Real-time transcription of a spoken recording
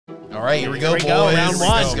All right, here we go, boys. Round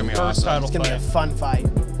one. This is gonna be awesome. It's gonna be a fun fight.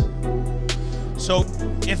 So,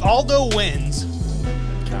 if Aldo wins,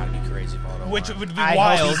 Gotta be crazy if Aldo which won. would be I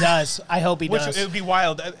wild. hope he does. I hope he Which does. it would be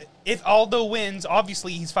wild. If Aldo wins,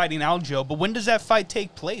 obviously he's fighting Aljo, but when does that fight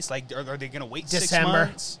take place? Like, are they going to wait 6 December.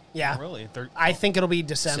 months? Yeah. Really? I think it'll be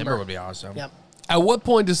December. December would be awesome. Yep. At what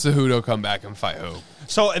point does Cejudo come back and fight who?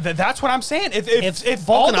 So that's what I'm saying. If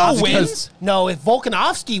Volkanovski Aldo wins, no, if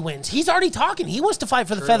Volkanovski wins, he's already talking. He wants to fight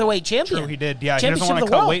for the featherweight champion. True, he did. Yeah, he doesn't Championship want of to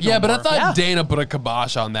the cut world. weight. Yeah, but I more. thought Yeah. Dana put a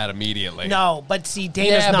kibosh on that immediately. No, but see,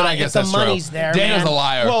 Dana's yeah, not. but I guess if the that's money's true. there, Dana's man. a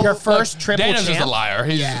liar. Well, Your first triple Dana's champ. just a liar.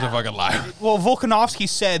 He's just a fucking liar. Well, Volkanovski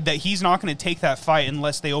said that he's not going to take that fight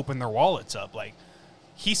unless they open their wallets up. Like,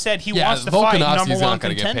 he said he wants to fight Volkanovski's number one not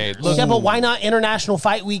gonna get contenders. paid. Look, Yeah, but why not International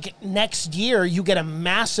Fight Week next year? You get a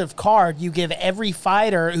massive card. You give every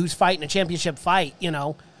fighter who's fighting a championship fight,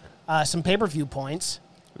 some pay-per-view points.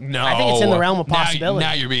 No. I think it's in the realm of possibility.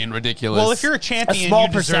 Now you're being ridiculous. Well, if you're a champion, A small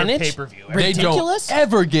you deserve percentage? pay-per-view. They ridiculous? don't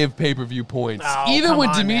ever give pay-per-view points. Oh, Even come when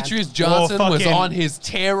on, man. Demetrius Johnson was fucking- on his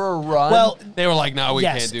terror run, Well, they were like, no, we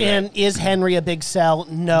yes, can't do and that. is Henry a big sell?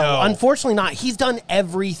 No. No. Unfortunately not. He's done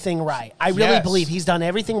everything right. I really Yes. believe he's done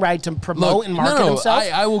everything right to promote Look, and market himself.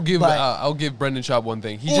 I will give but- I'll give Brendan Schaub one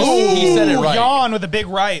thing. He said it right. Yawn with a big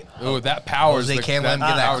right. Oh, that powers. They can't let him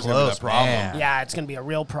get that powers gonna be close, the problem. man. yeah, it's going to be a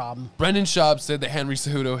real problem. Brendan Schaub said that Henry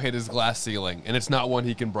Cejudo hit his glass ceiling, and it's not one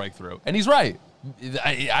he can break through. And he's right.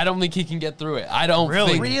 I don't think he can get through it. I don't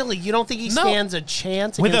Really? think. Really? You don't think he No. stands a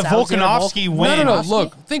chance With a against Alexander Volkanovski win. No.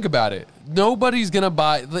 Look, think about it. Nobody's gonna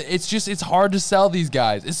buy. It's hard to sell these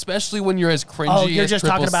guys, especially when you're as cringy. Oh, you're as just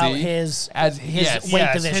talking Triple about C, his yes, weight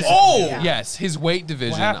yes, division. his- Oh, Yeah. yes, his weight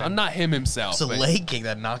division. happened? I'm not him himself. It's a but- leg kick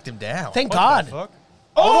that knocked him down. Thank What God. the fuck?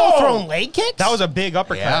 Aldo throwing leg kicks? That was a big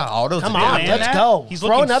uppercut. Yeah, Aldo's Come a on, big let's man. go. He's Throw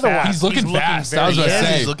looking another fast. one. He's looking fast. I was very gonna He is,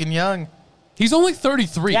 say. he's looking young. He's only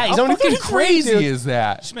 33. Yeah, he's How only fucking 33, crazy dude. is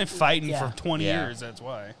that? He's been fighting Yeah. for 20 Yeah. years. That's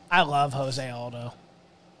why. I love Jose Aldo.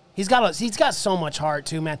 He's got so much heart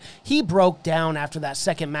too, man. He broke down after that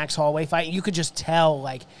second Max Holloway fight. You could just tell,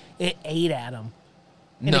 like, it ate at him.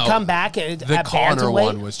 And to come back at the Connor bantamweight,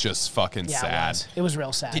 one was just fucking yeah, sad. It was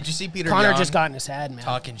real sad. Did you see Peter Connor Yan just got in his head, man.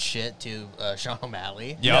 talking shit to Sean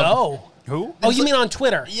O'Malley? Yep. No. Who? Oh, you mean on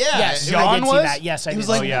Twitter? Yeah, Yes, Yan I did see was? that. Yes, I He did. was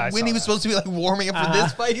like, Oh, yeah, I when saw he was that. supposed to be like warming up for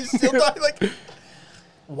this fight, he's still talking like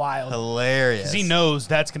Wild. hilarious. 'Cause he knows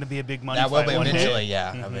that's going to be a big money that will fight be one day. eventually,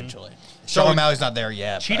 yeah, eventually. Sean O'Malley's not there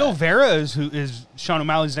yet. Cheeto but- Vera is Sean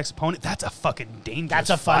O'Malley's next opponent. That's a fucking dangerous That's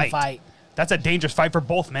a fun fight. That's a dangerous fight for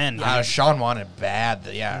both men. Sean wanted bad,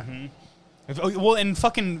 yeah. Well, and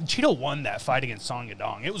fucking Cheeto won that fight against Song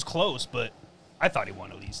Yadong. It was close, but I thought he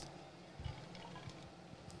won at least.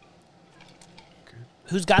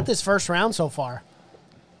 Who's got this first round so far?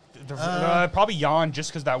 Probably Jan,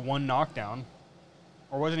 just because that one knockdown.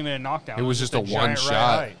 Or wasn't even a knockdown. It was just a giant one right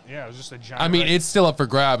shot. height. Yeah, it was just a giant I mean, right. it's still up for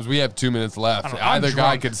grabs. We have 2 minutes left. I don't know. I'm Either guy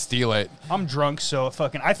drunk. could steal it. I'm drunk, so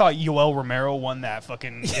I thought Yoel Romero won that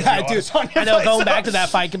fucking. Yeah, dude. I know. Going back to that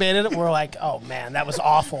fight, commanded, we're like, oh man, that was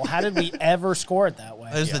awful. How did we ever score it that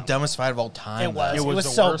way? It was the dumbest fight of all time. It was. It was, was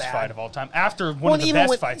the so worst bad. fight of all time. After one of the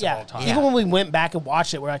best fights of all time. Even when we went back and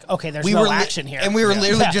watched it, we're like, okay, there's We no were action here. and we were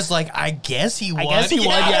literally Yeah. just like, I guess he won. I guess he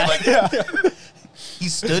won, yeah. He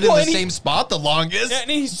stood in the same spot the longest. Yeah, and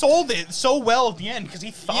he sold it so well at the end because he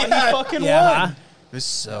thought Yeah. he fucking Yeah. won. It was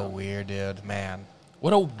so weird, dude. Man,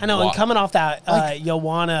 What a I know, and coming off that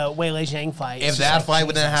Joanna Weili Zhang fight. if it's that just fight like,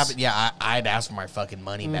 wouldn't have Jesus. happened, yeah, I'd ask for my fucking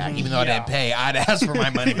money back. Even though I Yeah. didn't pay, I'd ask for my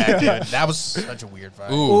money back, dude. That was such a weird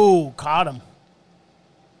fight. Ooh. Ooh, caught him.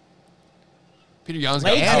 Peter Yan's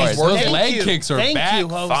got Leg powers. kicks. Those Thank leg you. kicks are Thank back you,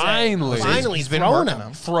 Jose. finally. Finally. He's been throwing working him.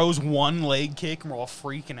 them. Throws one leg kick and we're all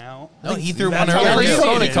freaking out. No, he threw That's one how earlier. crazy He's it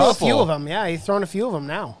thrown is. a few of them. Yeah, he's thrown a few of them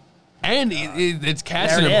now. And it's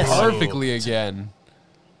catching There it him is. perfectly again.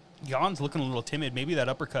 Jan's looking a little timid. Maybe that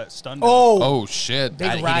uppercut stunned him. Oh, shit. Big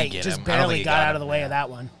he didn't right. get Just him. I don't think barely he got got out of the him, way yeah. of that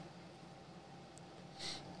one.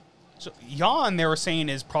 So Jan, they were saying,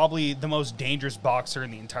 is probably the most dangerous boxer in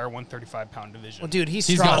the entire 135-pound division. Well, dude, he's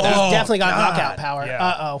He's strong. got- He's Oh, definitely got God. knockout power. Yeah.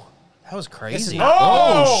 Uh-oh. That was crazy. not-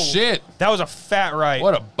 Oh, shit. That was a fat right.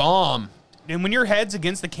 What a bomb. And when your head's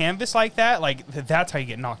against the canvas like that, like that's how you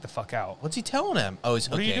get knocked the fuck out. What's he telling him? Oh, he's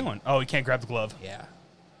What are you hooking. doing? Oh, he can't grab the glove. Yeah.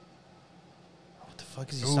 What the fuck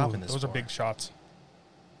is he Ooh, stopping this those are for? big shots.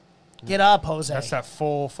 Get up, Jose. That's that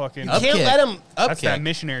full fucking. Up Can't kick. let him. Up That's kick. that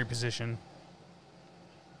missionary position.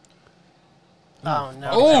 Oh, no.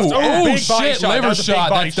 Oh, big body shit. shot. That Liver was a big shot.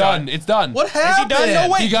 body That's done. shot. It's done. What Is he happened? done? No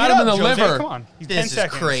way. He got Get him up, in the Jose. liver. Come on. He's 10 This is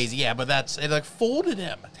seconds. crazy. Yeah, but it like folded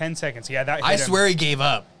him. 10 seconds. Yeah, that. I hit him. swear he gave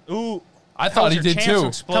up. Ooh. I That thought was he your did chance too. to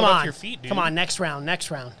explode Come up on. your feet, dude. Come on. Next round. Next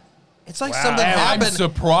round. It's like Wow. something I'm happened.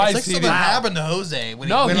 surprised It's he like something didn't- happened to Jose when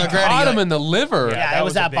No, he he went on the ground. caught him He in the liver. Yeah. Yeah, that it was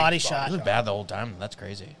was a that big body body shot. It was bad the whole time. That's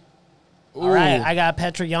crazy. All right, Ooh. I got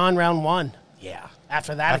Petr Yan round 1. Yeah.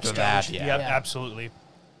 After that After exchange. that, yeah. Yep, absolutely.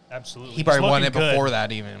 Absolutely. He probably He's won it looking good. before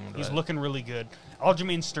that even. He's but- looking really good.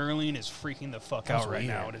 Aljamain Sterling is freaking the fuck out right weird.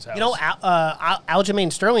 now at his house. You know,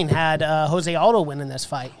 Aljamain Sterling had Jose Aldo win in this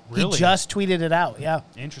fight. Really? He just tweeted it out. Yeah.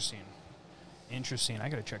 Interesting. I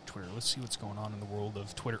gotta check Twitter. Let's see what's going on in the world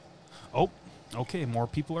of Twitter. Oh, okay. More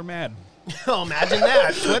people are mad. Oh, imagine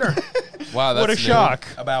that. Twitter. Wow, that's What a new. shock.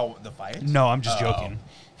 About the fight? No, I'm just joking.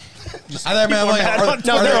 I mean, like, mad on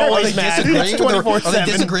No, they're always mad. It's Are 24/7. they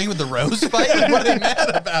disagreeing with the Rose fight? What are they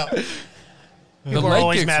mad about? The People are leg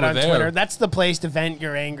always kicks mad were on there. Twitter. That's the place to vent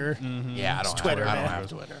your anger. Yeah, I don't Twitter, have, I don't man. have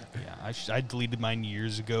Twitter. Yeah, I deleted mine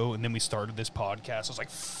years ago, and then we started this podcast. I was like,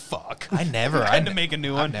 fuck. I never. I had to make a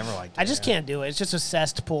new one. I've never liked it. I just can't do it. It's just a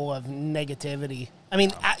cesspool of negativity. I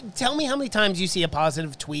mean, tell me how many times you see a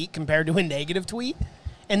positive tweet compared to a negative tweet,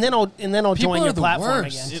 and then I'll People join are your the platform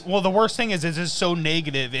worst. again. Well, the worst thing is it's so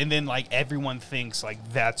negative, and then like everyone thinks like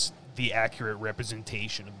that's the accurate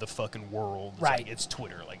representation of the fucking world. It's Right. Like, it's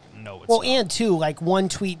Twitter. Like, no, it's Well, not. and two, like one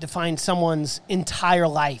tweet defines someone's entire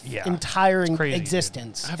life, Yeah. entire It's crazy, dude.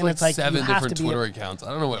 existence. I have and like it's like 7 you have different to be Twitter accounts. I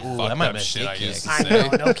don't know what that fucked might up be a shit I dick used to I say.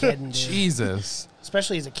 know, no kidding, dude. Jesus.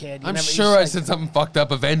 Especially as a kid. You I'm never- you sure I just, said something fucked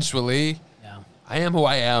up eventually. Yeah. I am who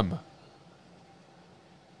I am.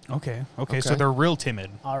 Okay, so Okay. they're real timid.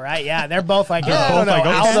 All right, yeah, they're both like, They're I both don't know. like,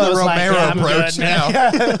 okay. It's the Aldo's like, Romero yeah, I'm approach good,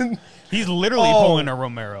 man. now. He's literally Oh. pulling a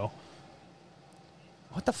Romero.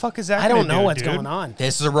 What the fuck is that? I don't gonna know do, what's dude? going on.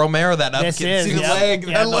 This is a Romero that up This kick. is See the yeah. leg.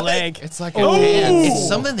 Yeah, that the leg. It's like Oh. a dance. It's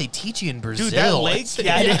something they teach you in Brazil. Dude, that leg It's, kick-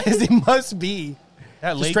 Yeah, it is. It must be.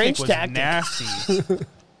 That It's a leg strange kick was tactic. nasty.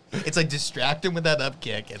 it's like distract him with that up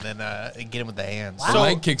kick and then get him with the hands. The So-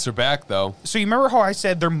 leg kicks are back, though. So you remember how I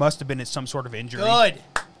said there must have been some sort of injury? Good.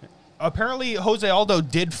 Apparently, Jose Aldo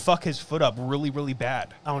did fuck his foot up really, really bad.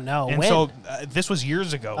 Oh, no. And When? so this was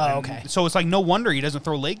years ago. Oh, and okay. So it's like no wonder he doesn't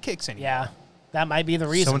throw leg kicks anymore. Yeah, that might be the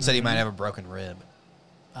reason. Someone said he might have a broken rib.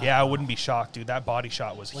 Yeah, I wouldn't be shocked, dude. That body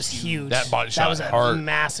shot was, It was huge. huge. That body shot was a hurt.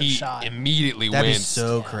 massive He shot. immediately That'd be wins.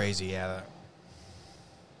 so crazy. Yeah.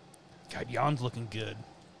 God, Jan's looking good.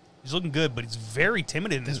 He's looking good, but he's very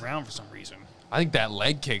timid in this round for some reason. I think that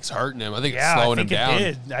leg kick's hurting him. I think Yeah, it's slowing I him think down.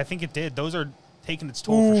 it did. I think it did. Those are taking its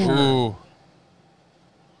toll for sure. Ooh.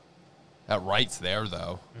 That right's there,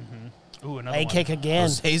 though. Ooh, another Leg one. kick again.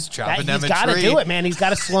 Jose's chopping down He's the got to tree. do it, man. He's got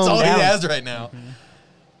to slow That's him all down. he has right now.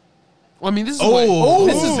 Well, I mean, this is Oh. what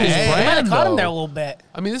this is his Hey. He might have brand, caught him though. there a little bit.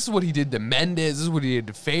 I mean, this is what he did to Mendez. This is what he did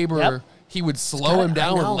to Faber. Yep. He would slow kinda- him down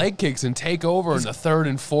I with know. leg kicks and take over in the third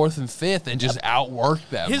and fourth and fifth and just outwork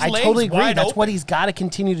them. His I legs totally agree. wide That's what open. he's got to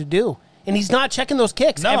continue to do. And he's not checking those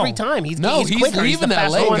kicks No. every time. He's No, he's quicker. leaving the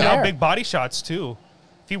that fastest leg one up. Now there. big body shots too.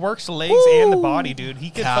 If he works the legs and the body, dude,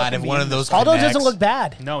 he could. God, fucking if be one in of this those fight. Aldo connects. doesn't look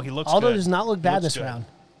bad. No, he looks. Aldo good. does not look bad Looks this good. round.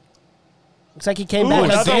 Looks like he came Ooh, back.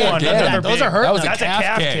 another again. one. Yeah. Another Those big- are hurting. That was a That's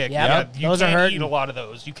calf kick. kick. Yep. Yeah, you Those are can't hurting. eat a lot of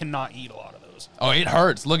those. You cannot eat a lot of those. Oh, it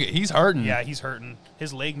hurts. Look, he's hurting. Yeah, he's hurting.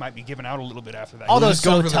 His leg might be giving out a little bit after that. Aldo's He's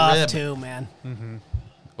going so for the tough rib. too, man.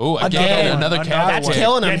 Oh, again, Again. another Another calf That's one. kick.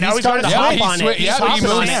 killing him. Yeah, now he's he's starting to starting hop to- on he it. He's hopping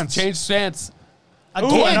on it. changed stance. Again,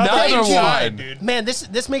 Ooh, another big shot, one. dude. Man,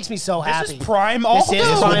 this makes me so happy. This is prime This Aldo. is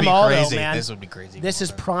This would prime be Aldo, crazy. man. This would be crazy. This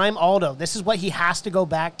is prime Aldo. This is what he has to go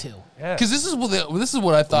back to. Yeah. Because this is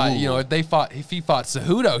what I thought. You know, if he fought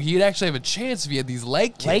Cejudo, he'd actually have a chance if he had these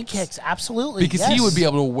leg kicks. Leg kicks, absolutely. Because yes. he would be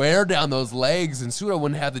able to wear down those legs, and Cejudo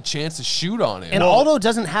wouldn't have the chance to shoot on him. And Aldo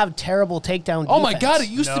doesn't have terrible takedown. oh my defense. God, it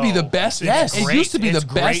used to be the No. best. Yes. it used to be It's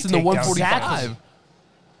the best in the great takedown 145. defense.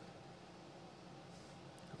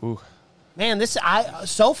 Ooh. Man,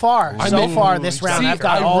 so far this round, See, I've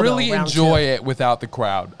got I Aldo really round enjoy two. it without the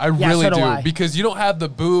crowd. I Yeah, really so do do I. because you don't have the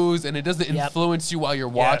boos and it doesn't Yep. influence you while you're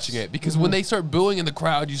watching it. Because when they start booing in the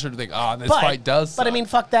crowd, you sort of think, "Oh, this fight does." But I suck." mean,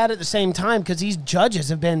 fuck that at the same time because these judges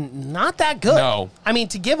have been not that good. No. I mean,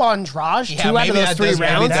 to give Andrade Yeah, 2 out of maybe those that 3 does-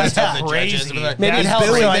 maybe rounds, that's is helped the crazy. judges. They're like, maybe it "He's helps.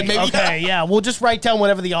 booing, They're then like, maybe okay, yeah, we'll just write down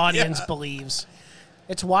whatever the audience believes.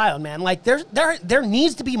 It's wild, man. Like there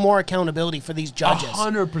needs to be more accountability for these judges.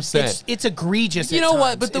 100%. It's egregious. You at know what?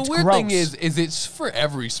 times. But the It's weird thing gross. is it's for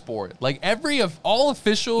every sport. Like all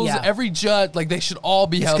officials, Yeah. every judge, like they should all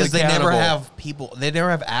be held because they accountable. never have people. They never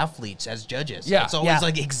have athletes as judges. Yeah. It's always Yeah.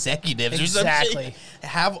 like executives or something. Exactly.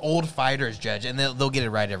 Have old fighters judge, and they'll get it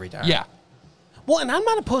right every time. Yeah. Well, and I'm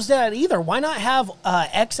not opposed to that either. Why not have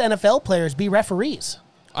ex-NFL players be referees?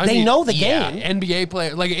 I They mean, know the yeah, game. NBA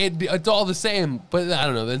player, like it's all the same. But I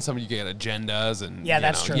don't know. Then some of you get agendas and Yeah, you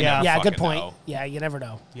that's know, true. you Yeah, never good fucking point. know. Yeah, you never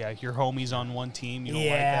know. Yeah, your homies on one team, you don't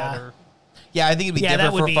Yeah. like that. Or Yeah, I think it'd be Yeah, that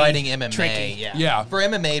different would for be fighting MMA. tricky. Yeah. For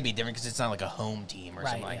MMA, it'd be different because it's not like a home team or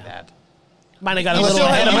something Right, like yeah. that. Might have got a You little still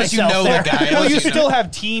ahead of have- you myself know there. the guy. Well, you Unless you still know.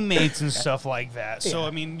 have teammates and stuff like that. So, Yeah.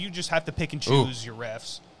 I mean, you just have to pick and choose your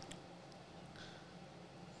refs.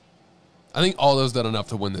 I think Aldo's done enough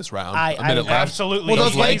to win this round. I A minute left. Absolutely. Well,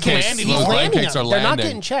 those Those leg leg kicks, kicks- he's those leg landing kicks them. are They're not landing.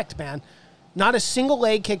 getting checked, man. Not a single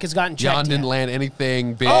leg kick has gotten checked Jan didn't yet. land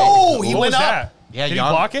anything big. Oh, he What went was up. that? Yeah, Did he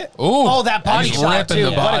Jan- block it? Ooh, Oh, that body he's shot, ripping too.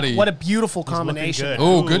 the body. What a beautiful looking combination. good.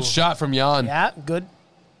 Ooh, Ooh. good shot from Jan. Yeah, good.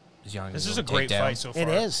 This is a great fight so far. It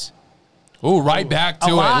is. Ooh, right back A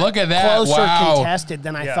to lot it. Look at that. closer Wow. contested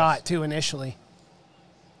than I Yes. thought, too, initially.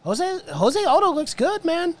 Jose Aldo looks good,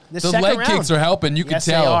 man. This The second leg round. kicks are helping. You can Yes,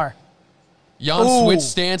 tell. they are. Jan Ooh. switched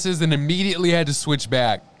stances and immediately had to switch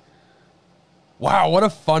back. Wow, what a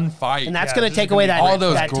fun fight. And that's Yeah, going this to is take gonna away be that, great.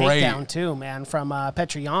 Aldo's that great. takedown, too, man, from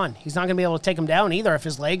Petr Jan. He's not going to be able to take him down either if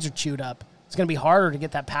his legs are chewed up. It's going to be harder to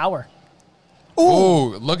get that power.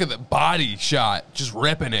 Ooh, look at the body shot. Just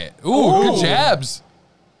ripping it. Ooh, good jabs.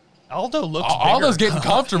 Aldo looks Aldo's bigger. getting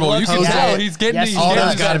comfortable. You can Jose. tell. He's getting Yes, he's he getting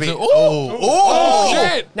does. his Aldo's got to be. hands- Ooh. Oh,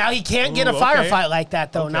 Shit. Now he can't get a Ooh, firefight like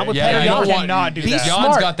that, though. Not with Yeah, Petr you Jan. don't want cannot do He's that. Jan's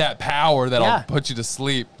smart. got that power that'll Yeah. put you to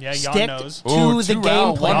sleep. Yeah, Jan Stick knows. to Ooh, the 2 game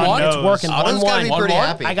round, plan. 1-1. It's working. Aldo's got to be 1-1. pretty 1-1.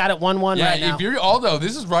 happy. I got it 1-1 Yeah, right now. if you're Aldo,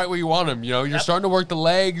 this is right where you want him. You know, you're starting to work the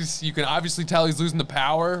legs. You can obviously tell he's losing the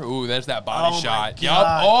power. Ooh, there's that body Oh my shot. Yup.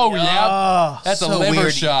 God. Oh, Yeah. yep. That's so a liver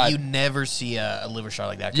weird. shot. You never see a liver shot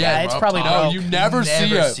like that. Yeah, come it's up probably top. broke. you never see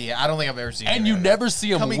it. it. I don't think I've ever seen it. And you never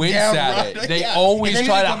see him Coming wince down at right- it. They yeah. always And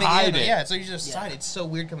they're try to usually coming hide in, it. Yeah, it's like you just side. It's so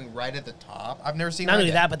weird coming right at the top. I've never seen Not it only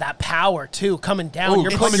like that, but that power, too, coming down. Ooh,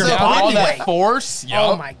 You're it's putting so your body all body that weight. force. Oh,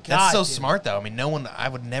 Yup. my God. That's so dude. smart, though. I mean, I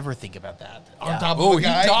would never think about that. Yeah. On top of Oh, a he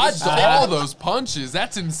guy. dodged Yeah. all those punches.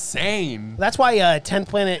 That's insane. That's why 10th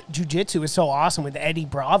Planet Jiu-Jitsu is so awesome with Eddie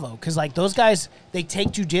Bravo. Because, like, those guys, they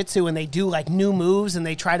take Jiu-Jitsu and they do, like, new moves and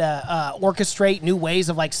they try to orchestrate new ways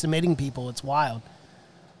of, like, submitting people. It's wild.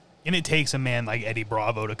 And it takes a man like Eddie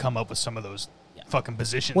Bravo to come up with some of those fucking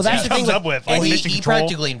positions Well, that's he the comes thing up with with. Like Well, mission he control.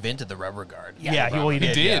 practically invented the rubber guard. Yeah, he He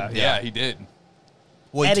did. Yeah. He did.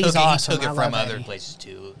 Well, he Eddie's took awesome. it, he took I it from love other Eddie. places,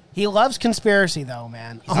 too. He loves conspiracy, though,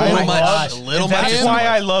 man. Oh, a little my much. gosh. A little And that's much. why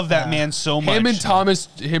I love that man so much.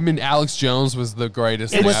 Him and Alex Jones was the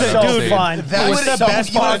greatest. It thing was I've so ever seen. fun. That It was would've so been- you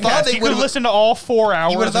would've fun. thought they you could would've- listen to all 4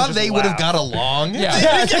 hours. You would have and thought just they would have laugh. got along. Yeah,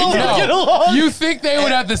 Yeah, they would No. get along. You think they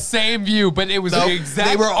would have the same view, but it was Nope. the exact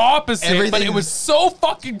They were opposite. But everything- it was so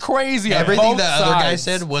fucking crazy. on Everything both that other guy sides.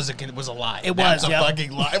 said was a lie. It That's was, a yeah.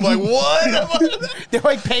 fucking lie. I'm like, what? They're,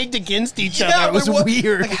 like, pegged against each Yeah, other. It was like, what?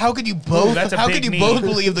 weird. Like, how could you both? that's a How big could you knee. both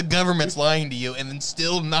believe the government's lying to you and then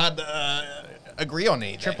still not agree on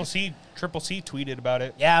anything? Triple C tweeted about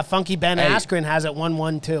it. Yeah, Funky Ben Hey. Askren has it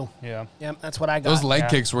 1-1, too. Yeah. Yep, that's what I got. Those leg Yeah.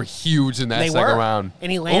 kicks were huge in that They second were. round.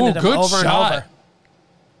 And he landed them good over shot. and over.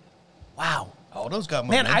 Wow. Aldo's got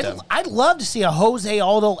Man, momentum. I'd love to see a Jose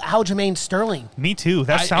Aldo Aljamain Sterling. Me too.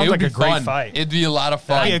 That It sounds would like be a great fun. fight. It'd be a lot of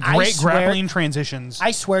fun. It'd be a I great swear- grappling transitions.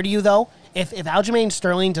 I swear to you, though, if Aljamain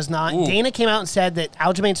Sterling does not, Ooh. Dana came out and said that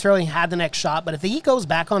Aljamain Sterling had the next shot, but if he goes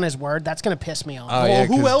back on his word, that's going to piss me off. Oh yeah,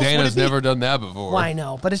 who 'cause else would Dana's it be? never done that before. Well, I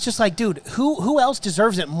know, but it's just like, dude, who else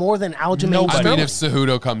deserves it more than Aljamain Nobody. I Sterling? mean, if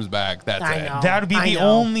Cejudo comes back, that's I it. know. that would be I the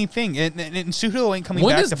know. only thing. And Cejudo ain't coming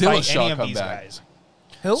When back does to fight Dillashaw any of come these back? guys.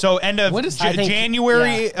 Who? So end of When does- I think-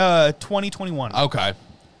 January 2021. Okay.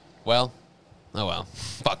 Well, oh well.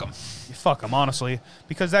 Fuck him. Fuck him, honestly,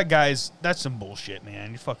 because that's some bullshit,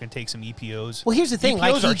 man. You fucking take some EPOs. Well, here's the thing,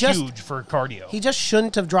 like, EPOs he are just- huge for cardio. He just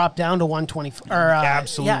shouldn't have dropped down to 120.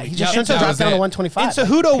 Absolutely. Yeah, he just Yeah, shouldn't have that dropped was down to it. 125. And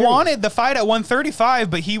Cejudo period. wanted the fight at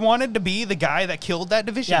 135, but he wanted to be the guy that killed that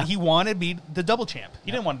division. Yeah. He wanted to be the double champ.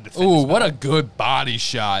 He didn't want to defend. Ooh, his what belt. a good body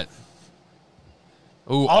shot.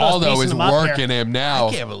 Ooh, Aldo's Aldo piecing is him up working there. him now.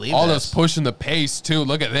 I can't believe Aldo's this. pushing the pace too.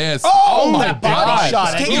 Look at this. Oh, my that body God.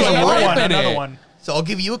 shot. He's He's taking ripping another one. it. Another one. So I'll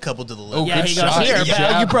give you a couple to the left. Oh, Yeah, good he goes, shot. here, Good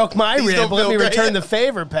pal, jab. you broke my These rib. don't Let me feel great. return the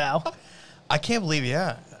favor, pal. I can't believe,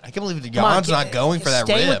 I can't believe the Come on, Jan's not going for that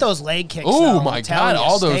Stay rib. with those leg kicks. Ooh, though, my I'm telling God.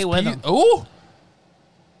 you, Aldo's stay with them. Ooh.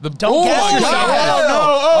 Don't oh, gas my yourself God.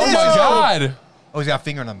 out. Oh, my God. Oh, he's got a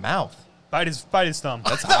finger in the mouth. Bite his thumb.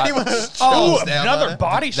 That's He hot. was Oh, choked down another on it.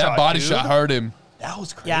 body shot. That body dude. shot hurt him. That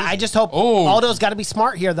was crazy. Yeah, I just hope Oh. Aldo's got to be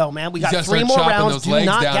smart here, though, man. We He's got gotta 3 start more chopping rounds. those Do legs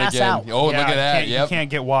not down gas again. out. Oh, look at that. You Yep. can't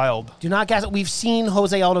get wild. Do not gas out. We've seen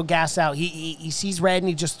Jose Aldo gas out. He sees red and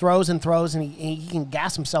he just throws and throws and he can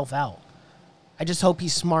gas himself out. I just hope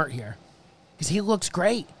he's smart here because he looks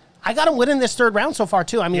great. I got him winning this 3rd round so far,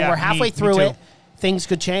 too. I mean, Yeah, we're halfway me through too. it. Things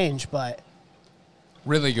could change, but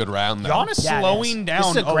Really good round, though. Jan is Yeah, it slowing is. down This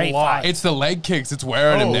is a great lot. fight. It's the leg kicks. It's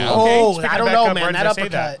wearing him now. Okay, oh, speaking I of don't back know, up, man. where did That I say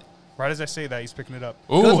uppercut. Right as I say that, he's picking it up.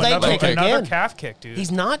 Ooh, Good leg another kick kick. again. Another calf kick, dude.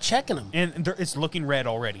 He's not checking him. And it's looking red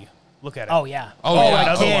already. Look at it. Oh, yeah. Oh, yeah.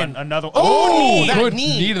 another again. one. Another one. Oh, knee. that Good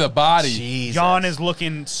knee. knee to the body. Jesus. Jan is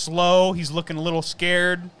looking slow. He's looking a little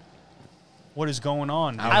scared. What is going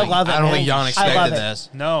on, dude? I love it, I don't man. think Jan I love expected it. this.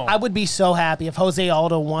 No. I would be so happy if Jose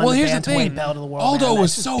Aldo won Well, the here's the bantamweight thing. belt of the world. Aldo man.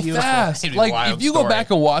 was That's so just beautiful. fast. It'd be a Like, wild if you go story.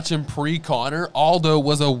 back and watch him pre-Connor, Aldo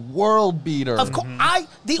was a world beater. Of course,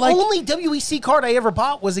 the Like- only WEC card I ever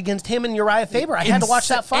bought was against him and Uriah Faber. I had to watch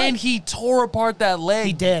that fight. And he tore apart that leg.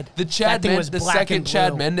 He did. The That Chad thing Men- was the black second and Chad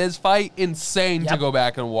blue. Mendez fight, insane to Yep. go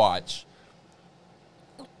back and watch.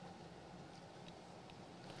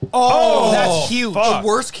 Oh, that's huge. fuck. The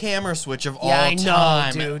worst camera switch of all Yeah, I know,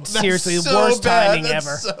 time. dude. That's Seriously, the so worst bad. timing That's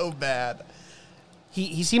ever. So bad.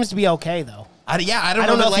 He seems to be okay though. I don't I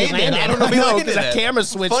don't know if if he landed. I don't know if he landed because that it. camera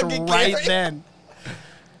switched Fucking right camera. then.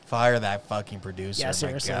 Fire that fucking producer. Yeah, my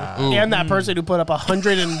seriously. God. Ooh. And that person who put up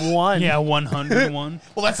 101. yeah, 101.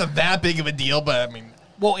 Well, that's not that big of a deal, but I mean,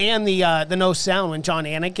 Well, and the no sound when John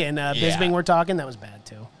Anik and Bisping were talking, that was bad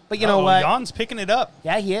too. But you know what? Jan's picking it up.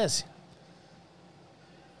 Yeah, he is.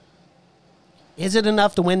 Is it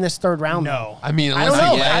enough to win this third round? No. I mean, I unless don't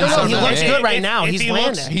know. he I don't lands know. He something looks big. good right If- now. if He's he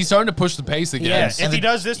looks- landing. He's starting to push the pace again. Yes. If he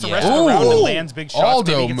does this the rest Yeah. of the round and Ooh. lands big shots,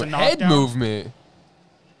 Aldo, maybe gets a head knockdown. movement.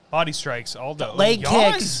 Body strikes, Aldo. Leg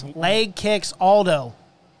Jan's- kicks, Aldo.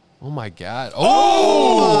 Oh my God!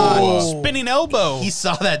 Oh, Spinning elbow. he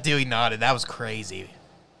saw that dude. He nodded. That was crazy.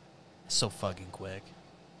 So fucking quick.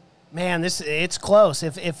 Man, it's close.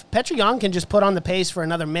 If Petr Yan can just put on the pace for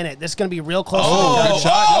another minute, this is going to be real close. Oh, good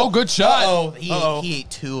shot! Oh, good shot! Oh, he ate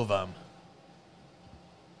two of them.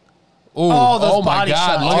 Ooh, Oh, those oh my body God!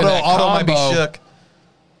 shots. Look at that Aldo might be combo. shook.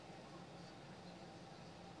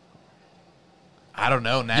 I don't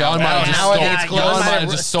know now. Jan might have just Now stole- it's Jan close. might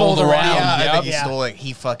have just stole the round. Yeah, I Yep. think he Yeah. stole it.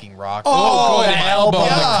 He fucking rocked. Oh, Good that elbow in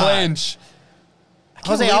the elbow. clinch.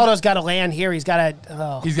 Jose Aldo's got to land here. He's got to.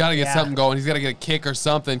 Oh, He's got to get yeah. something going. He's got to get a kick or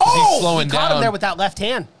something because Oh, he's slowing he caught down. him there with that left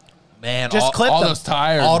hand, Man, just clipped him. Aldo's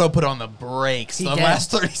tired. Aldo put on the brakes He the did. last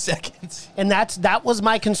 30 seconds. and that was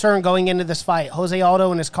my concern going into this fight. Jose Aldo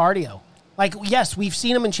and his cardio. Like, yes, we've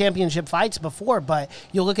seen him in championship fights before, but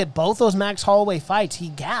you look at both those Max Holloway fights, he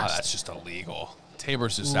Oh, gassed. that's just illegal.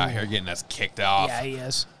 Tabor's just out here getting us kicked off. Yeah, he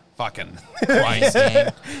is Fucking Christ.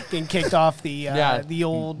 getting kicked off the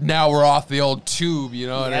old. Now we're off the old tube, you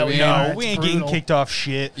know what Yeah, I we mean? are. No, it's we ain't brutal. getting kicked off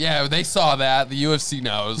shit. Yeah, they saw that. The UFC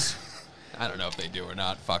knows. I don't know if they do or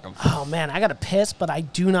not. Fuck them. Oh man, I got to piss, but I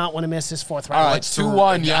do not want to miss this fourth round. All right,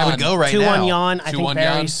 2-1 I would Jan. go right 2-1 now. Yan. I think 2-1 very.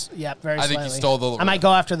 Yan. Yeah, very. I think he slightly. stole the- I might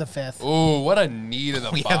go after the fifth. Ooh, what a knee to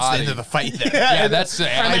the We have body. to end the fight there. Yeah, that's it.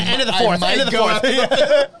 End of the fourth. might End of the go fourth.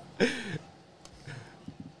 after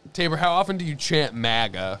Tabor, how often do you chant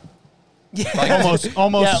MAGA? Almost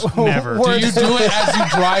Yeah, never. we're- Do you do it as you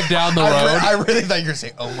drive down the road? I really thought you were going to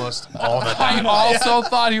say almost all the I time. also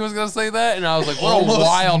thought he was going to say that, and I was like, what a Almost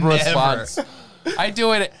wild never. response. I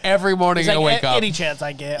do it every morning It's like I wake up. any chance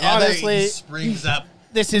I get. Yeah, Honestly, he springs up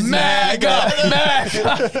this is MAGA!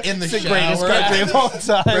 MAGA! in the the greatest country shower. of all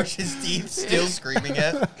time. Brush his teeth, still screaming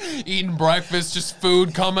it. Eating breakfast, just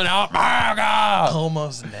food coming out. MAGA!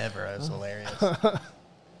 Almost never. That was hilarious.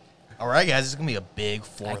 All right, guys, it's going to be a big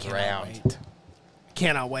fourth round.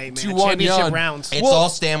 Cannot wait, man. 2-1 Championship Yan. rounds. It's all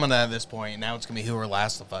stamina at this point. Now it's going to be whoever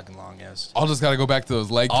lasts the fucking longest. I'll just got to go back to those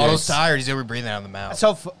leg Aldo's kicks. tired. He's going to be breathing out of the mouth.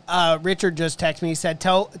 So Richard just texted me. He said,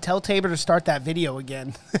 "Tell Tabor to start that video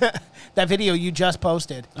again. That video you just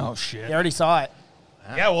posted. Oh shit. He already saw it.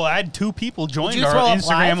 Yeah, well, I had 2 people join you our throw up Instagram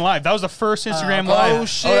live? live? That was the first Instagram Oh, live.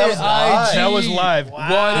 shit. that was live. IG. That was live. Wow. What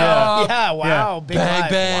up? Yeah, wow. Big Bang, live.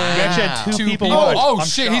 bang. We actually had two people Oh, watch. oh I'm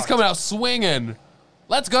shit, he's shocked. coming out swinging.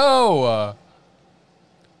 Let's go.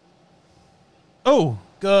 Oh,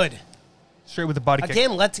 Good. straight with the body kick.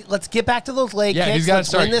 Again, let's get back to those leg Yeah, kicks. he's gotta Let's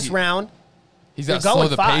start- win this round. He's got to They're slow going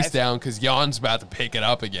the 5. pace down because Jan's about to pick it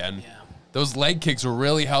up again. Yeah. Those leg kicks are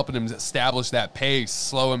really helping him establish that pace,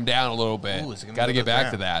 slow him down a little bit. Ooh, is it gonna Got to go get back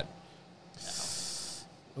down? to that.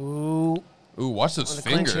 Ooh, Ooh, watch those the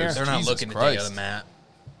clinch fingers. here. They're not Jesus looking to Christ. take out the mat.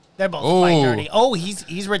 they're both Ooh. fighting dirty. Oh,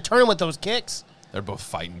 he's returning with those kicks. They're both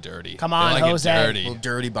fighting dirty. Come on, they like Jose. It A dirty. little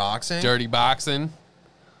dirty boxing. Dirty boxing.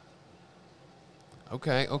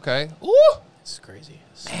 Okay, okay. Ooh. It's crazy.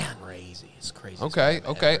 It's crazy. It's crazy. Okay, It's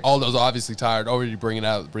okay. crazy. Aldo's obviously tired. Already breathing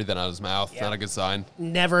out of his mouth. Yeah. Not a good sign.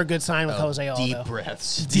 Never a good sign with Jose Aldo. Deep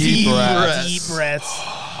breaths. Deep breaths. Deep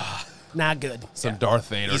breaths. Not good. Some Darth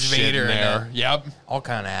Vader He's shit Vader in in there. it. Yep. All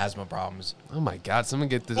kind of asthma problems. Oh my God! Someone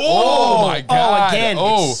get this. Oh! Oh my God! again.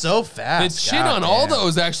 Oh, So the fast. shit on Aldo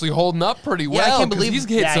is actually holding up pretty well. I can't 'cause believe- he's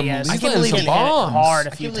hit Yeah, some. he is. He's I can't landing believe some he hit it bombs. hard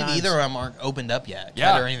a I few can't believe times. either of them aren't opened up yet.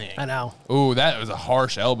 Yeah. Or anything. I know. Ooh, that was a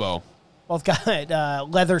harsh elbow. Both got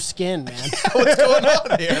leather skin, man. What's going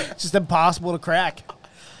on here? It's just impossible to crack.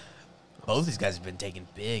 Both these guys have been taking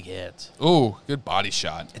big hits. Ooh, good body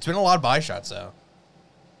shot. It's been a lot of body shots, though.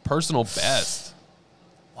 Personal best.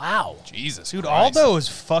 Wow. Jesus, Dude, Christ. Aldo is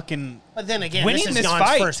fucking. But then again, Winning this is this Jan's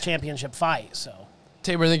fight. first championship fight, so.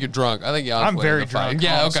 Tabor, I think you're drunk. I think Jan's I'm winning very the fight. drunk,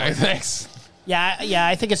 Yeah, honestly. okay, thanks. Yeah,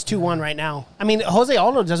 I think it's 2-1 right now. I mean, Jose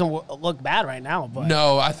Aldo doesn't look bad right now, but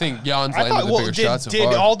No, I think Jan's I landed thought. the Well, bigger shots so did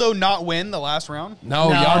far. Aldo not win the last round? No,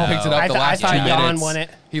 No. Jan picked it up I the thought- last I thought 2 Jan minutes. won it.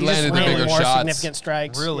 He He landed just the landed bigger more shots. significant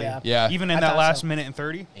strikes. Really? Yeah. Even in I that thought last so. minute and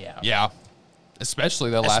 30? Yeah. Yeah.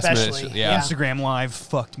 Especially the last Especially, minute. Yeah. Instagram Live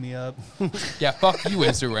fucked me up. Yeah, fuck you,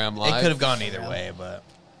 Instagram It Live. could have gone either way, but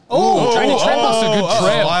Oh, trying to trip almost us. a good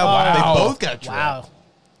trip. They Wow. both got tripped. Wow.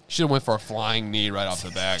 Should have went for a flying knee right off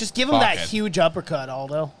the back. Just give him Fuck that it. huge uppercut,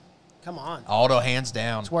 Aldo. Come on. Aldo hands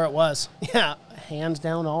down. That's where it was. Yeah, hands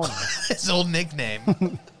down Aldo. His old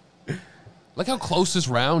nickname. Look how close this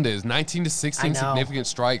round is. 19 to 16 I know. significant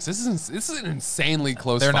strikes. This is an insanely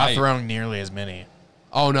close They're fight. not throwing nearly as many.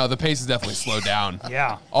 Oh no, the pace is definitely slowed down.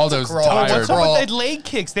 Yeah. Aldo's crawl. tired. What's up Crawl. with the leg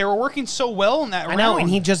kicks? They were working so well in that I round. know, and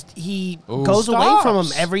he Ooh. goes away from him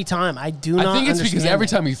Stops. every time. I do not I think it's because understand every it.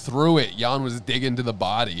 time he threw it, Jan was digging to the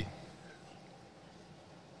body.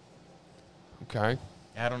 Okay.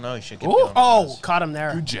 I don't know. He should get Ooh. going. Oh, caught him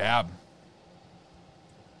there. Good jab.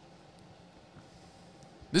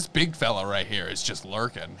 This big fella right here is just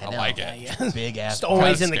lurking. I know. like Yeah, it. yeah. Big ass. Just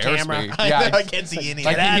always Kinda in the scares camera. me. I Yeah, know, I can't see any.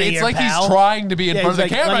 Like Get outta it's here, like pal. he's trying to be in Yeah, front of the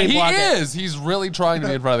he's like, camera. "Let me He block it." is. He's really trying to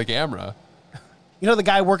be in front of the camera. You know the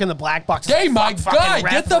guy working the black box? is Hey, like, my "Fuck, fucking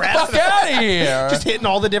God, get the ref." fuck out of here. Just hitting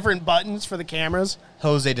all the different buttons for the cameras.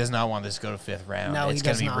 Jose does not want this to go to 5th round. No, he It's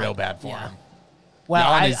going does to be not. real bad for Yeah. him.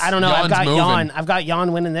 Well, Jan is- I don't know. I've Jan's got moving. Jan. I've got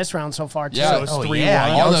Jan winning this round so far too. Yeah. So it's Oh, 3-1. yeah.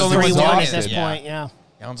 Aldo's Aldo's only 3-1 at exhausted. this Yeah. point. Yeah.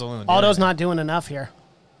 Jan's only doing Aldo's it. not doing enough here.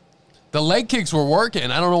 The leg kicks were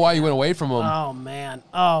working. I don't know why you went away from him. Oh man.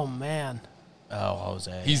 Oh man. Oh,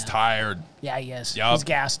 Jose. He's tired. Yeah, he is. Yup. He's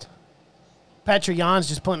gassed. Petr Jan's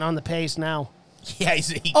just putting on the pace now. yeah. He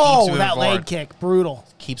keeps Oh, moving that leg forward. kick, brutal.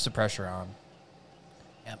 Keeps the pressure on.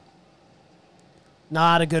 Yep.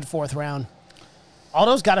 Not a good 4th round.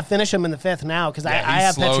 Aldo's got to finish him in the 5th now because Yeah, I he's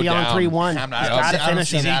have Petr slowed Jan down. 3-1. I'm not- He's I don't got to see- I don't finish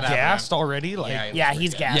see him. that. Is he gassed already? Like, Yeah,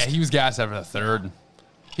 he's gassed. Yeah, he was gassed after the 3rd.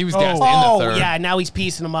 He was gassed in Oh, the 3rd. yeah, now he's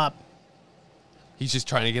piecing him up. He's just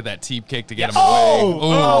trying to get that teep kick to get him Oh, away.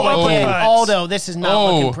 oh, again. Nuts. Aldo, this is not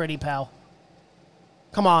Oh. looking pretty, pal.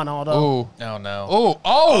 Come on, Aldo. Oh, Oh, no.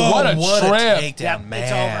 what a trip. takedown, Yep, it's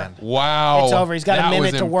man. Wow. It's over. He's got a That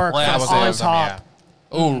minute was to work impressive. on top.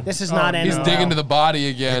 Oh, This is not ending. he's well. digging to the body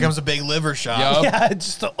again. Here comes a big liver shot. Yup. Yeah,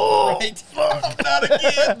 just Not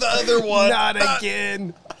again. The other one. not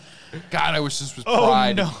again. God, I wish this was Oh,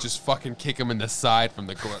 Pride. no. Just fucking kick him in the side from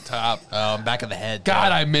the top. Back of the head.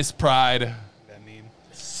 God, I miss Pride. that meme.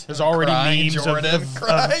 There's already Crying memes Jordan. of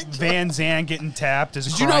Crying Van Zandt getting tapped as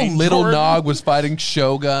Did you know Little Nog was fighting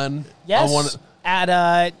Shogun? Yes. On one-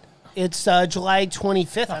 At it's July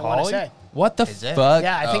 25th. I want to Holly? say. what the Is it? fuck?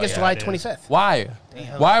 Yeah, I think Oh, it's yeah, July it is. 25th. Why?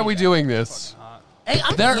 Why are we doing this? Hey,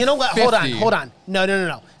 They're you know what? 50. Hold on.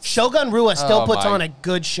 No. Shogun Rua still Oh, puts my- on a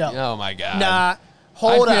good show. Oh my God. Nah,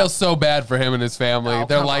 hold I feel up. so bad for him and his family. Oh,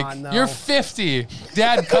 They're come like, on, no. you're 50.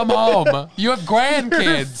 Dad, come home. You have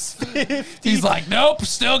grandkids. He's like, nope,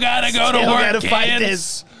 still gotta go to Still work, gotta fight kids.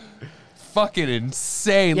 this. Fucking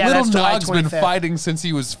insane. Yeah, Little that's July Nog's been 25th. fighting since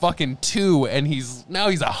he was fucking 2, and now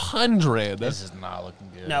he's 100. This is not looking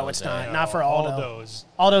good. No, it's Jose. not. Not for Aldo. Aldo's.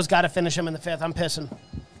 Aldo's got to finish him in the 5th. I'm pissing.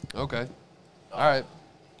 Okay. All right.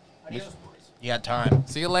 You got time.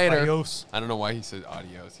 See you later. Adios. I don't know why he said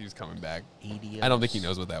adios. He was coming back. Idios. I don't think he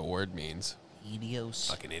knows what that word means. Idios.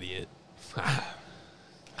 Fucking idiot.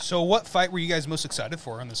 So, what fight were you guys most excited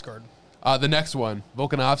for on this card? The next one,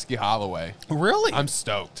 Volkanovski Holloway. Really? I'm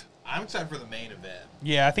stoked. I'm excited for the main event.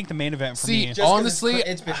 Yeah, I think the main event for See, me. Just- Honestly,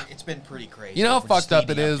 it's been pretty crazy. You know how We're just fucked up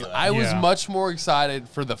it leading is? to I was Yeah. much more excited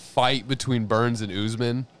for the fight between Burns and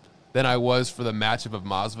Usman than I was for the matchup of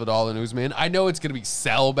Masvidal and Usman. I know it's going to be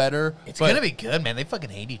sell better. It's but gonna be good, man. They fucking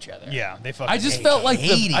hate each other. Yeah, they fucking. I just hate felt each like other.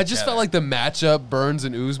 hate each other. the matchup Burns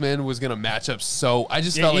and Usman was going to match up so. I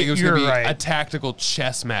just Yeah, felt like it was going to be you're right. a tactical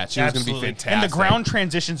chess match. It was going to be Absolutely. fantastic. And the ground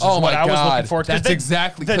transitions is Oh what my I was God. looking for. That's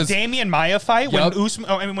exactly- the 'cause- Damian Maya fight Yup. when Usman.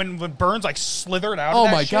 I mean, when Burns like slithered out. Oh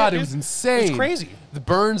of that my shit, God, it dude. was insane. It's crazy. The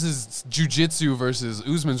Burns' jiu-jitsu versus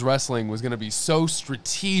Usman's wrestling was going to be so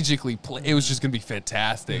strategically it was just going to be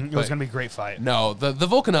fantastic. It was But gonna be a great fight. no, the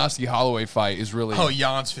Volkanovski Holloway fight is really. Oh,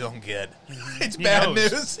 Jan's feeling good. It's He bad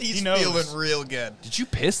knows. news. He's He knows. feeling real good. Did you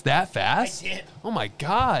piss that fast? I did. Oh my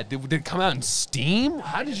God! Did it come out in steam?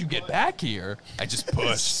 How did you get back here? I just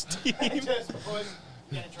pushed.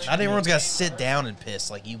 Not everyone's got to sit down and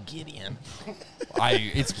piss like you, Gideon.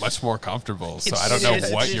 It's much more comfortable, so I don't know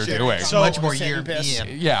what you're doing. So much more Sandy piss.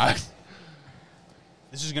 European. Yeah.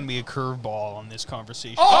 This is going to be a curveball on this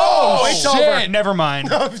conversation. Oh, it's shit. over. Never mind.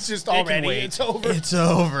 It's just It can already. wait. It's over. It's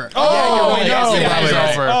over. Oh, Yeah, no. you're right. It's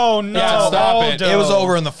probably over. Oh, no. Yeah, stop it. Aldo. It was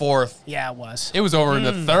over in the fourth. Yeah, it was. It was over in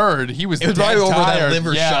the third. He was It was dead probably over that tired.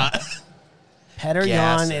 liver Yeah. shot. Petr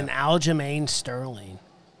Gas Yan him. and Aljamain Sterling.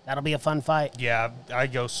 That'll be a fun fight. Yeah, I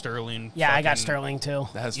go Sterling. Yeah, I got fucking Sterling too.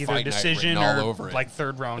 That has Either fight night decision written or all over it. like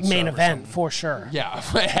third round Main sub or event something. for sure. Yeah,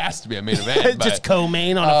 it has to be a main event. but Just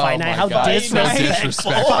co-main on a Oh fight night. my How God. disrespectful.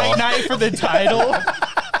 Disrespectful. Fight night for the title.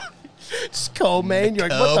 Just co-main. You're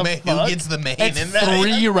like, Oh, what the man, fuck? who gets the main it's in that?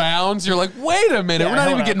 3 rounds. You're like, wait a minute, Yeah, we're not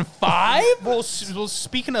hold even on. getting 5? Well,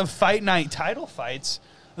 speaking of fight night title fights,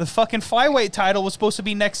 the fucking flyweight title was supposed to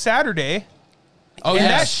be next Saturday. Oh, And yeah.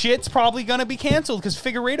 that shit's probably going to be canceled because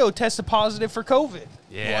Figueiredo tested positive for COVID.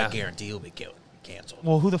 Well, I guarantee he'll be canceled.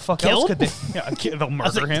 Well, who the fuck Killed? else could they? Yeah, they'll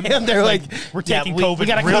murder him. Damn, they're like, we're yeah, taking we COVID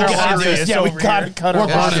gotta real cut our serious bodies. Yeah, we over gotta here. cut We're our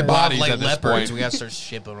burning bodies. Ship bodies off like at this leopards. point. We got to start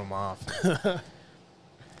shipping them off.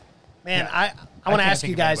 Man, I want can't to ask think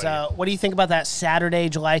you of guys, anybody. what do you think about that Saturday,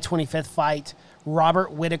 July 25th fight?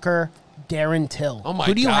 Robert Whitaker, Darren Till. Oh my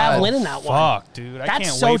Who do you have God. winning that one? Fuck, dude. I That's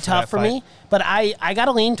can't so wait tough that for fight. me. But I got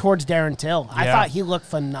to lean towards Darren Till. I Yeah. thought he looked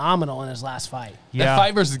phenomenal in his last fight. That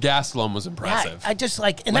fight versus Gastelum was Yeah, impressive. I just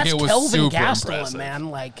like, and Like, that's it was Kelvin super Gastelum, impressive. man.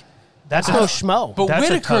 Like, That's no a- schmo. but That's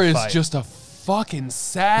a Whitaker tough is fight. just a fucking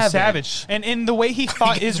savage. Savage. And in the way he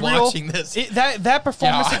fought He's Israel, watching this. That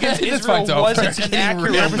performance Yeah, against this Israel fight's over. wasn't It's an getting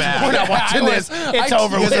accurate real representation. bad. We're not watching this. It's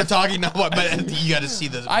over You guys are with. talking now, but you got to see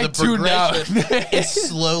the I tuned out. progression. It's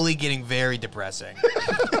slowly getting very depressing.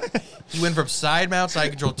 He went from side mount, side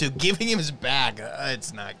control to giving him his back.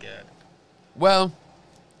 It's not good. Well,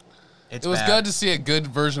 It's it was bad. good to see a good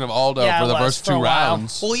version of Aldo Yeah, for it the was first for a 2 while.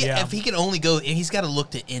 rounds. Well, yeah, Yeah. if he can only go, and he's got to look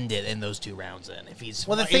to end it in those 2 rounds. Then, if he's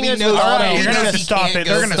Well, the if thing he is knows with Aldo, he you're gonna knows have to he stop can't it.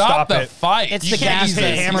 go- They're gonna Stop stop the it. fight. It's You the can't gas use the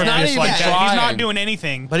tank. hammer He's not fist even like that. He's trying. not doing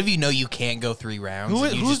anything. But if you know you can't go 3 rounds, Who-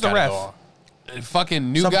 then you who's just the gotta ref? go.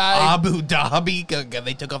 Fucking new Some guy. Abu Dhabi.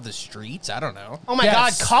 They took off the streets. I don't know. Oh my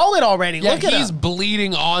Yes. God, call it already. Yeah, Look at he's him.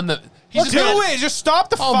 bleeding on the. He's Do it. Just stop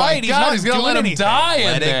the Oh fight. my God, he's not gonna let doing him anything. die in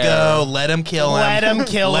Let there. it go. Let him kill him. Let him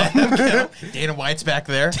kill Let him. him kill. Dana White's back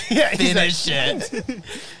there. Yeah, he's Finish it.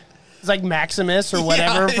 It's like Maximus or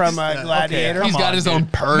whatever Yeah, from it's- Gladiator. He's Come got on, his dude. own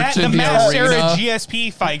perch The in the Matt arena. Serra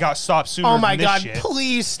GSP fight got stopped sooner Oh my than this God, shit.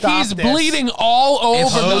 please stop He's this. bleeding all If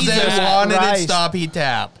over the Jose Jesus wanted Christ. it, stop, he'd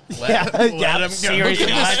tap. Yeah, Let yeah, him go. seriously.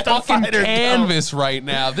 Look at this Let the fucking fighter go. canvas right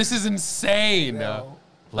now. This is insane.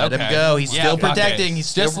 Let him Okay. go. He's Yeah, still fuck it. protecting. He's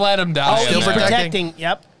still Just let him die. Oh, in he's there. protecting.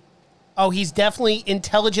 Yep. Oh, he's definitely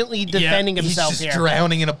intelligently defending himself He's just here.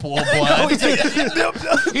 drowning in a pool of blood.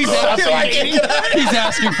 He's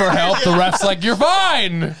asking for help. The ref's like, "You're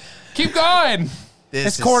fine. Keep going." This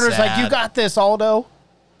His is corner's like, sad. you got this, Aldo.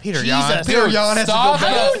 Peter Jesus. Yan. Peter Dude, Yan has to stop go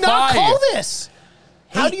How back. do you not fight. call this?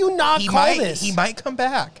 How do you not he call might, this? He might come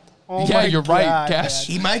back. Oh Yeah, my you're right, God, Cash.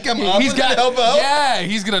 He might come up He's with got an elbow. Yeah,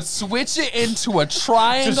 he's gonna switch it into a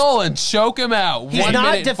triangle and choke him out. He's 1 not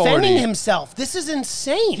minute defending 40. himself. This is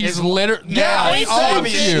insane. He's literally. Now Yeah, he I stops told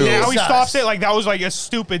it. you. Now he Jesus. stops it like that was like a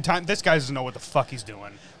stupid time. This guy doesn't know what the fuck he's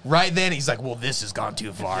doing. Right then, he's like, well, this has gone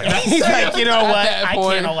too far. He's like, you know what? that I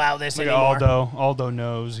point- can't allow this Like anymore. Aldo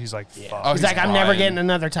knows. He's like, fuck. Oh, He's like, I'm never lying. getting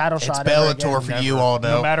another title It's shot. ever Bellator again. for you, No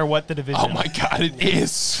Aldo. matter what the division. Oh my God, it is.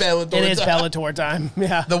 Bellator It is time. Bellator time.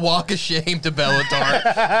 Yeah. The walk of shame to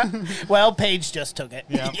Bellator. Well, Paige just took it.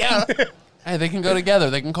 yeah. Hey, they can go together.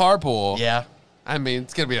 They can carpool. Yeah. I mean,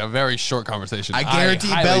 it's gonna be a very short conversation. I guarantee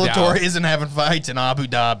highly Bellator doubt. isn't having fights in Abu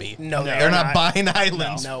Dhabi. No, they're not buying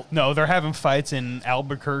islands. No. No, they're having fights in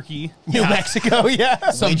Albuquerque. New Mexico, yeah.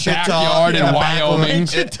 Some Wichita, backyard in the back of- Wyoming.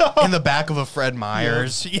 in the back of a Fred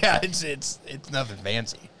Meyers. Yeah, it's nothing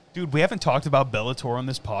fancy. Dude, we haven't talked about Bellator on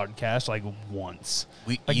this podcast like once.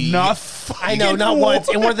 Like You- not. I know, not once.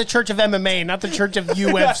 And we're the church of MMA, not the church of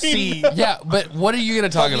UFC. Yeah, but what are you gonna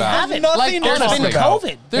talk about? haven't. Nothing There's to talk been about.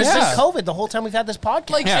 COVID. There's There's just- been COVID the whole time we've had this podcast.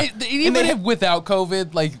 Like, Yeah. even if without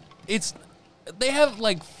COVID, like it's. They have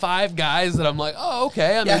like 5 guys that I'm like, oh,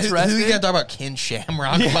 okay, I'm Yeah, who interested. you gotta talk about? Ken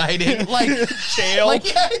Shamrock fighting? like, Jail. like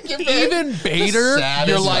give me even Bader, saddest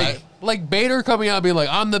you're fight. like Bader coming out and being like,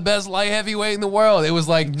 I'm the best light heavyweight in the world. It was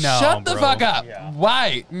like, No, shut the bro. fuck up. Yeah.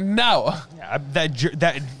 Why? No. Yeah,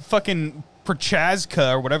 that fucking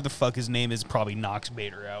Prochazka or whatever the fuck his name is probably knocks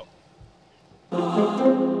Bader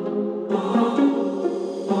out.